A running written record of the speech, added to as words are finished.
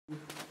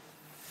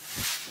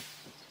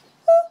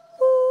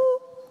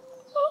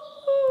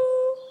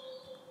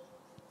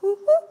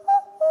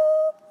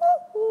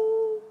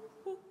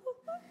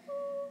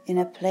In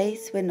a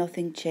place where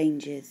nothing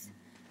changes,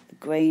 a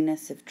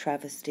greyness of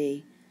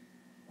travesty,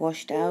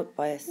 washed out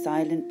by a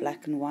silent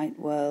black and white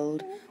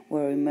world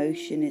where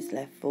emotion is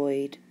left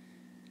void,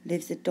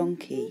 lives a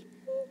donkey,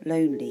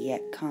 lonely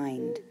yet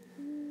kind.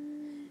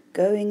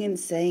 Going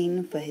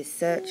insane for his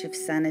search of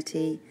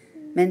sanity,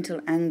 mental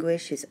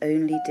anguish his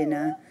only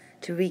dinner,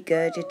 to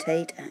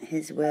regurgitate at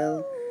his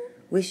will,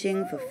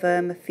 wishing for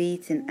firmer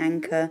feet in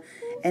anchor,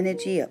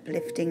 energy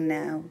uplifting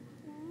now,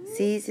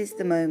 seizes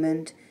the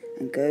moment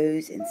and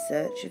goes in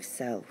search of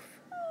self.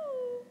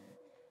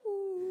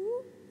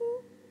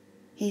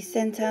 He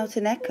sent out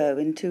an echo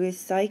into his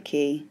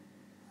psyche,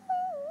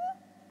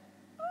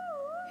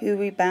 who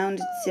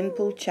rebounded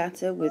simple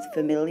chatter with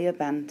familiar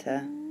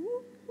banter.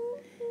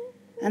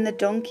 And the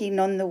donkey,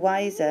 none the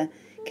wiser,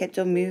 kept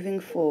on moving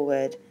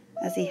forward,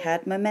 as he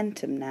had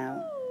momentum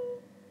now.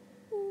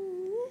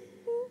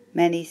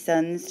 Many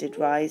suns did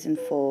rise and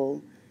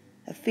fall,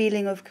 a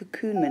feeling of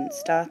cocoonment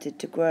started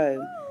to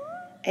grow,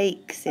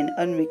 aches in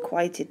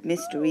unrequited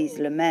mysteries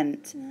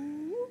lament.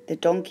 The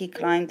donkey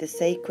climbed the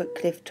sacred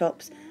cliff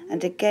tops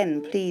and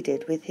again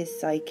pleaded with his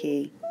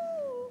psyche.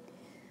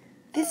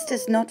 This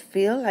does not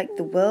feel like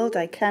the world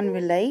I can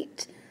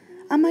relate.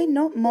 Am I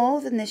not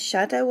more than the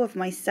shadow of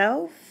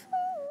myself?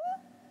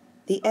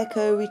 The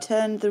echo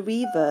returned the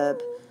reverb,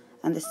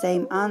 and the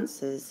same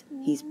answers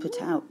he's put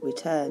out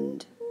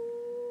returned.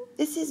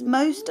 This is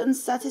most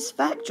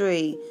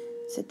unsatisfactory,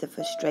 said the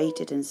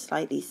frustrated and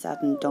slightly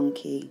saddened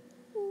donkey.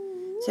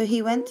 So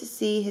he went to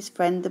see his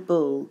friend the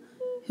bull,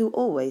 who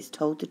always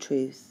told the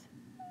truth.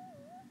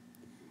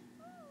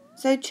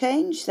 So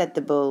change, said the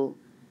bull.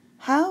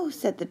 How,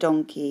 said the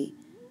donkey.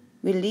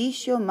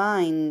 Release your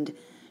mind,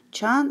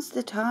 chance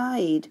the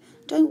tide,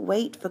 don't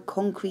wait for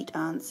concrete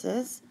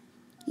answers.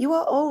 You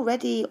are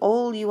already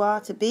all you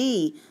are to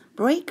be,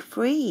 break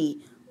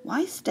free,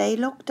 why stay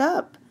locked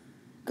up?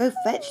 Go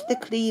fetch the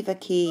cleaver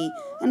key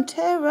and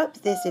tear up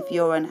this if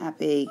you're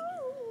unhappy.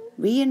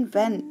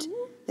 Reinvent,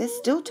 there's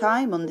still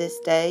time on this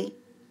day.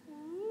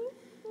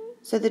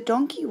 So the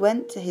donkey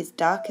went to his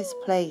darkest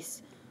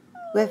place,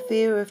 where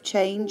fear of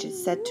change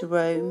is said to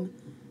roam.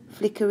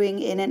 Flickering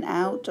in and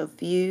out of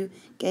view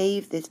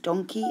gave this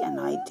donkey an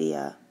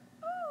idea.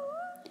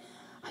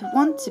 I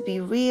want to be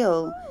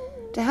real,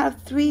 to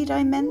have 3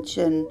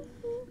 dimension,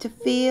 to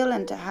feel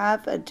and to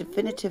have a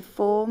definitive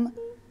form.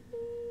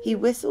 He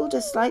whistled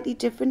a slightly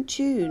different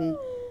tune,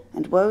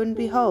 and woe and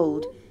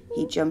behold,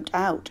 he jumped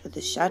out of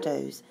the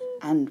shadows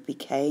and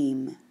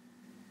became.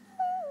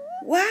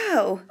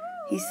 Wow,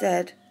 he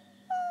said,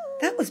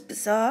 that was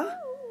bizarre.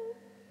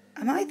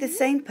 Am I the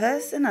same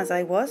person as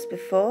I was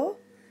before?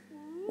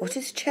 What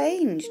has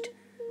changed?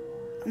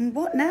 And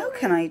what now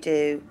can I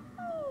do?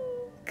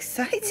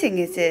 Exciting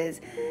it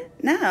is.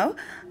 Now,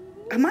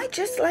 am I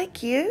just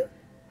like you?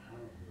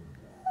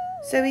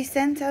 So he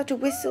sent out a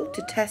whistle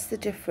to test the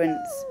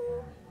difference.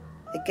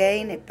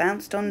 Again it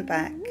bounced on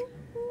back.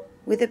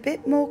 With a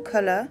bit more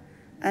colour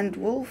and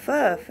wool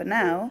fur for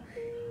now,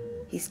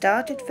 he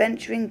started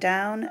venturing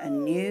down a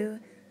new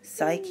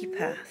psyche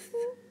path.